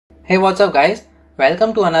Hey, what's up guys?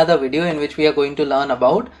 Welcome to another video in which we are going to learn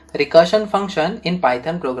about recursion function in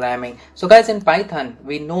Python programming. So guys, in Python,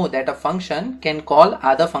 we know that a function can call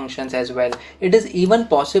other functions as well. It is even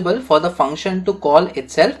possible for the function to call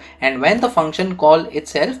itself, and when the function call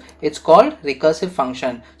itself, it's called recursive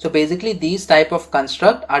function. So basically these type of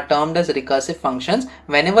construct are termed as recursive functions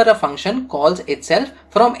whenever a function calls itself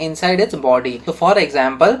from inside its body. So for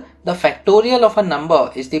example, the factorial of a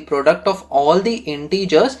number is the product of all the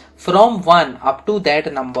integers from 1 up to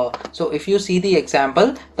that number. So if you see the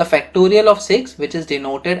example, the factorial of 6, which is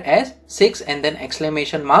denoted as 6 and then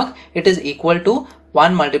exclamation mark, it is equal to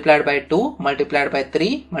 1 multiplied by 2 multiplied by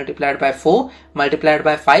 3 multiplied by 4 multiplied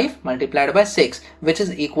by 5 multiplied by 6, which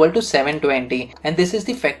is equal to 720, and this is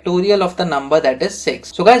the factorial of the number, that is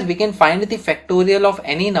 6. So guys, we can find the factorial of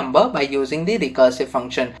any number by using the recursive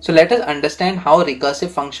function. So let us understand how recursive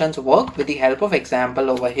functions work with the help of example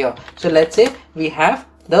over here. So let's say we have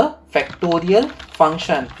the factorial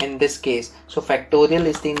function in this case. So factorial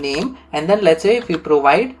is the name, and then let's say if we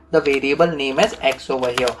provide the variable name as x over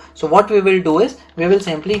here. So what we will do is we will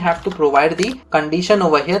simply have to provide the condition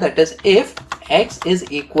over here, that is if x is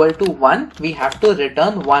equal to 1, we have to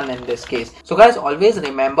return 1 in this case. So guys, always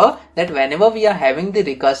remember that whenever we are having the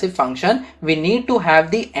recursive function, we need to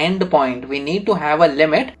have the end point. We need to have a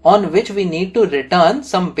limit on which we need to return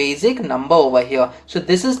some basic number over here. So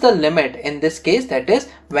this is the limit in this case, that is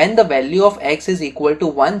when the value of x is equal to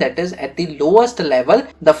 1, that is at the lowest level,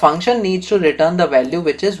 the function needs to return the value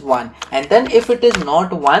which is 1. And then if it is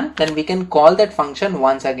not 1, then we can call that function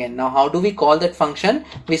once again. Now how do we call that function?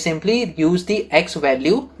 We simply use the x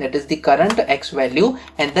value, that is the current x value,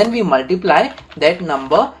 and then we multiply that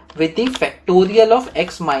number with the factorial of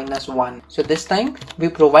x minus 1. So this time we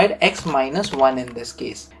provide x minus 1 in this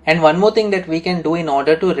case. And one more thing that we can do in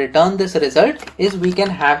order to return this result is we can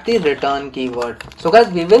have the return keyword. So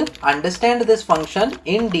guys, we will understand this function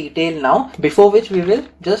in detail now, before which we will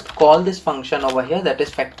just call this function over here, that is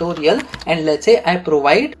factorial, and let's say I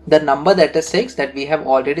provide the number that is 6 that we have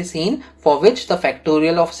already seen, for which the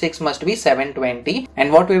factorial of 6 must be 720.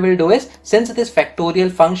 And what we will do is, since this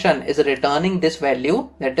factorial function is returning this value,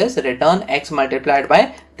 that is return x multiplied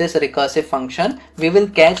by this recursive function, we will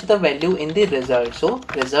catch the value in the result. So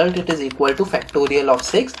result, it is equal to factorial of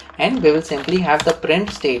 6, and we will simply have the print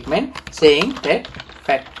statement saying that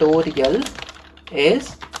factorial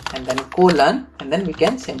is, and then colon, and then we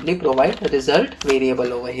can simply provide the result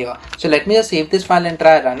variable over here. So let me just save this file and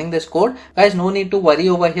try running this code. Guys, no need to worry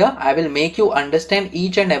over here. I will make you understand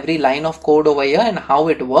each and every line of code over here and how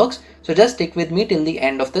it works. So just stick with me till the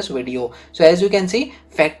end of this video. So as you can see,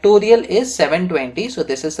 factorial is 720. So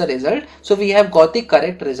this is the result. So we have got the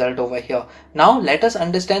correct result over here. Now let us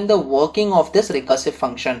understand the working of this recursive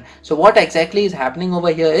function. So what exactly is happening over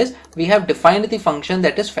here is we have defined the function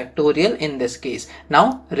that is factorial in this case.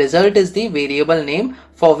 Now result is the variable name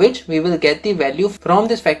for which we will get the value from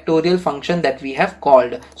this factorial function that we have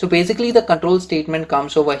called. So basically the control statement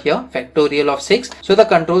comes over here, factorial of 6. So the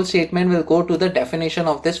control statement will go to the definition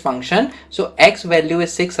of this function. So x value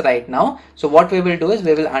is 6 right now. So what we will do is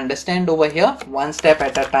we will understand over here one step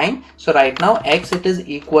at a time. So right now x, it is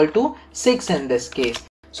equal to 6 in this case.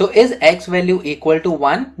 So is x value equal to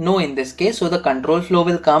 1? No, in this case. So the control flow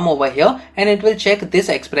will come over here and it will check this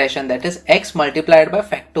expression, that is x multiplied by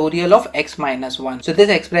factorial of x minus 1. So this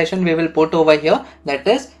expression we will put over here, that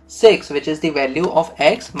is 6, which is the value of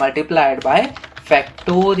x multiplied by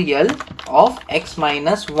factorial of x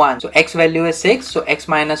minus 1. So x value is 6, so x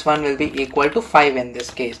minus 1 will be equal to 5 in this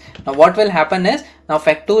case. Now what will happen is, now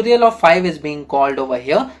factorial of 5 is being called over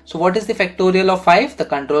here. So what is the factorial of 5? The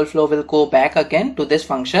control flow will go back again to this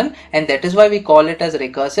function, and that is why we call it as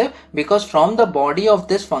recursive, because from the body of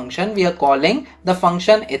this function we are calling the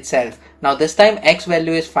function itself. Now this time x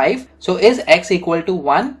value is 5. So is x equal to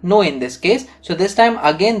 1? No, in this case. So this time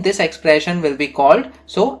again this expression will be called.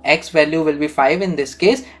 So x value will be 5 in this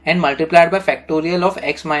case, and multiplied by factorial of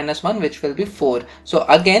x minus 1, which will be 4. So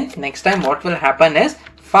again next time what will happen is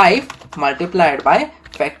 5 multiplied by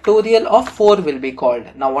factorial of 4 will be called.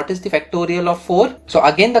 Now what is the factorial of 4? So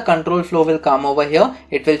again the control flow will come over here.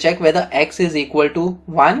 It will check whether x is equal to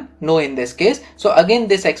 1. No, in this case. So again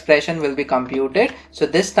this expression will be computed. So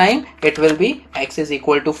this time it will be x is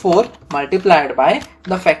equal to 4 multiplied by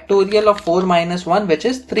the factorial of 4 minus 1, which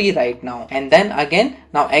is 3 right now. And then again,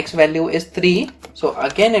 now x value is 3. So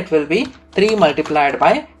again it will be 3 multiplied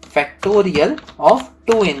by factorial of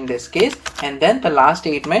 2 in this case, and then the last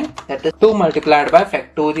statement, that is 2 multiplied by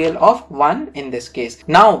factorial of 1 in this case.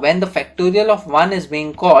 Now when the factorial of 1 is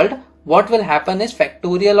being called, what will happen is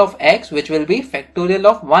factorial of x, which will be factorial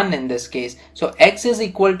of 1 in this case. So x is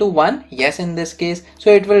equal to 1, yes, in this case,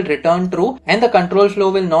 so it will return true, and the control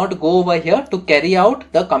flow will not go over here to carry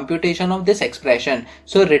out the computation of this expression.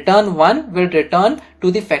 So return 1 will return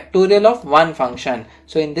to the factorial of 1 function.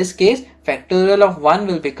 So in this case, factorial of 1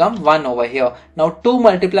 will become 1 over here. Now 2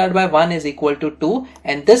 multiplied by 1 is equal to 2,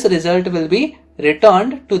 and this result will be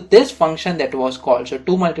returned to this function that was called. So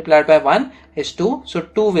 2 multiplied by 1 is 2, so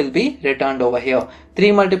 2 will be returned over here.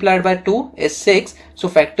 3 multiplied by 2 is 6, so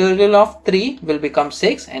factorial of 3 will become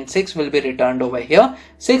 6, and 6 will be returned over here.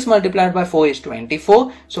 6 multiplied by 4 is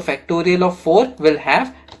 24, so factorial of 4 will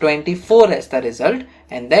have 24 as the result,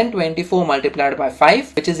 and then 24 multiplied by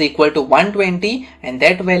 5, which is equal to 120, and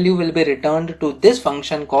that value will be returned to this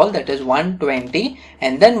function call, that is 120,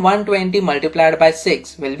 and then 120 multiplied by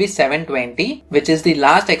 6 will be 720, which is the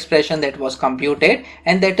last expression that was computed,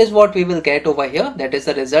 and that is what we will get over here. That is,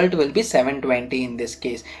 the result will be 720 in this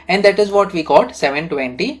case, and that is what we got,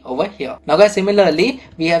 720 over here. Now guys, similarly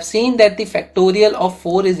we have seen that the factorial of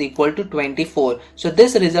 4 is equal to 24. So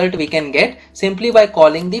this result we can get simply by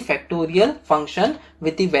calling the factorial function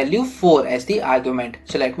with the value 4 as the argument.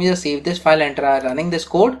 So let me just save this file and try running this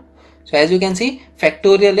code. So as you can see,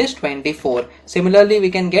 factorial is 24. Similarly, we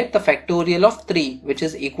can get the factorial of 3, which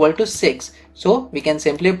is equal to 6. So we can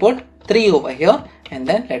simply put 3 over here, and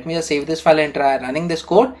then let me just save this file and try running this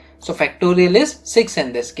code. So factorial is 6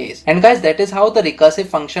 in this case. And guys, that is how the recursive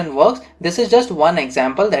function works. This is just one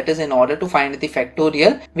example, that is, in order to find the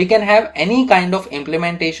factorial, we can have any kind of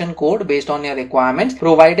implementation code based on your requirements,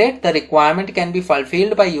 provided the requirement can be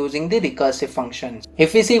fulfilled by using the recursive functions.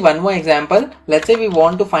 If we see one more example, let's say we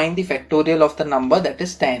want to find the factorial of the number that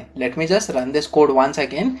is 10. Let me just run this code once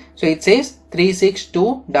again. So it says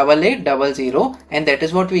 3628800, and that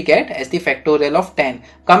is what we get as the factorial of 10.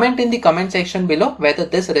 Comment in the comment section below whether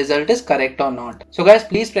this result is correct or not. So guys,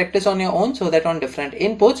 please practice on your own so that on different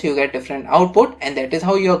inputs you get different output, and that is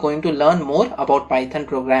how you are going to learn more about Python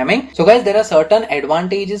programming. So guys, there are certain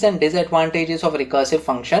advantages and disadvantages of recursive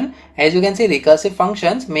function. As you can see, recursive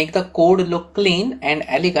functions make the code look clean and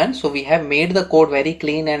elegant. So we have made the code very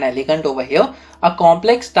clean and elegant over here. A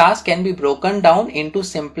complex task can be broken down into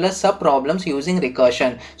simpler sub-problems using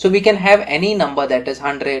recursion. So we can have any number, that is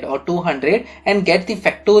 100 or 200, and get the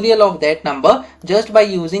factorial of that number just by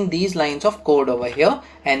using these lines of code over here.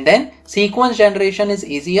 And then sequence generation is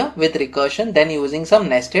easier with recursion than using some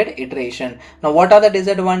nested iteration. Now what are the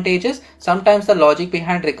disadvantages? Sometimes the logic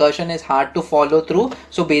behind recursion is hard to follow through.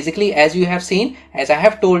 So basically, as you have seen, as I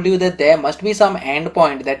have told you, that there must be some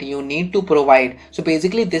endpoint that you need to provide. So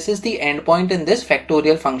basically this is the endpoint in this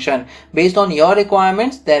factorial function. Based on your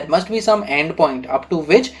requirements, there must be some endpoint up to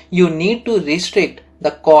which you need to restrict the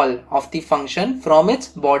call of the function from its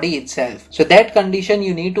body itself. So that condition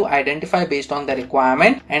you need to identify based on the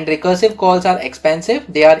requirement. And recursive calls are expensive,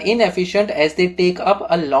 they are inefficient as they take up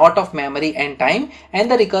a lot of memory and time, and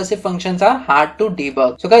the recursive functions are hard to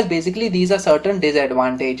debug. So guys, basically these are certain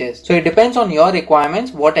disadvantages. So it depends on your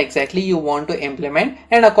requirements what exactly you want to implement,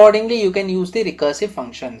 and accordingly you can use the recursive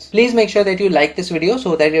functions. Please make sure that you like this video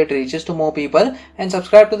so that it reaches to more people, and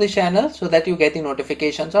subscribe to the channel so that you get the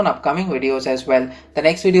notifications on upcoming videos as well. The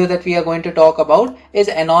next video that we are going to talk about is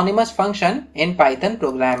anonymous function in Python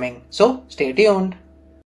programming. So stay tuned.